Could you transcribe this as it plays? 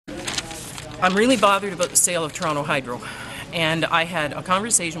I'm really bothered about the sale of Toronto Hydro. And I had a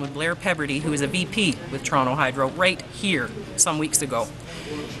conversation with Blair Pebberty, who is a VP with Toronto Hydro, right here some weeks ago.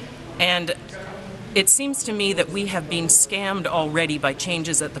 And it seems to me that we have been scammed already by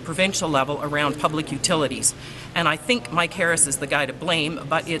changes at the provincial level around public utilities. And I think Mike Harris is the guy to blame,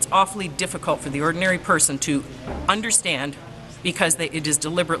 but it's awfully difficult for the ordinary person to understand because it is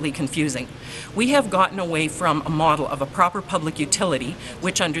deliberately confusing. We have gotten away from a model of a proper public utility,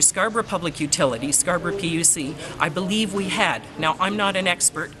 which under Scarborough Public Utility, Scarborough PUC, I believe we had. Now, I'm not an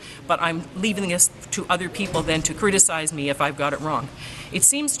expert, but I'm leaving this to other people then to criticize me if I've got it wrong. It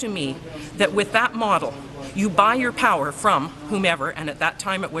seems to me that with that model, you buy your power from whomever, and at that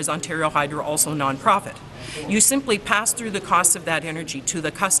time it was Ontario Hydro, also non-profit. You simply pass through the costs of that energy to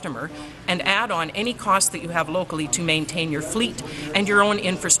the customer and add on any costs that you have locally to maintain your fleet and your own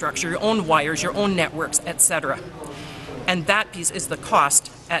infrastructure, your own wires, your own networks, etc. And that piece is the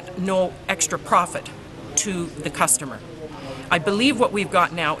cost at no extra profit to the customer. I believe what we've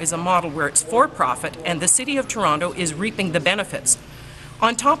got now is a model where it's for profit and the City of Toronto is reaping the benefits.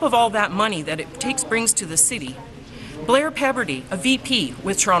 On top of all that money that it brings to the city, Blair Pebberty, a VP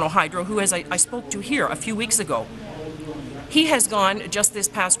with Toronto Hydro, who as I spoke to here a few weeks ago, he has gone just this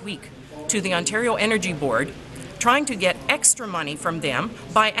past week to the Ontario Energy Board trying to get extra money from them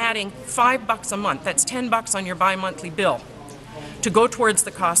by adding $5 a month, that's $10 on your bi-monthly bill, to go towards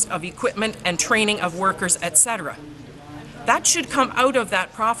the cost of equipment and training of workers, etc. That should come out of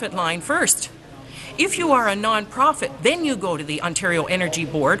that profit line first. If you are a non-profit, then you go to the Ontario Energy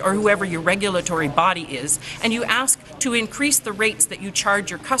Board or whoever your regulatory body is, and you ask to increase the rates that you charge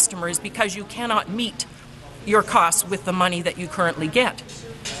your customers because you cannot meet your costs with the money that you currently get.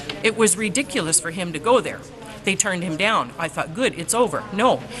 It was ridiculous for him to go there. They turned him down. I thought, good, it's over.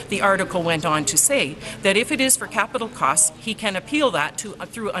 No, the article went on to say that if it is for capital costs, he can appeal that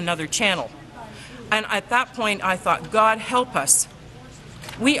through another channel. And at that point, I thought, God help us.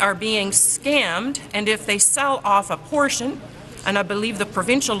 We are being scammed, and if they sell off a portion, and I believe the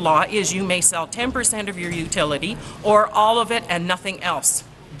provincial law is you may sell 10% of your utility or all of it and nothing else.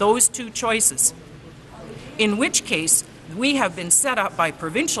 Those two choices. In which case, we have been set up by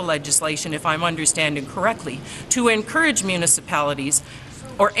provincial legislation, if I'm understanding correctly, to encourage municipalities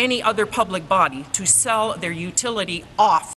or any other public body to sell their utility off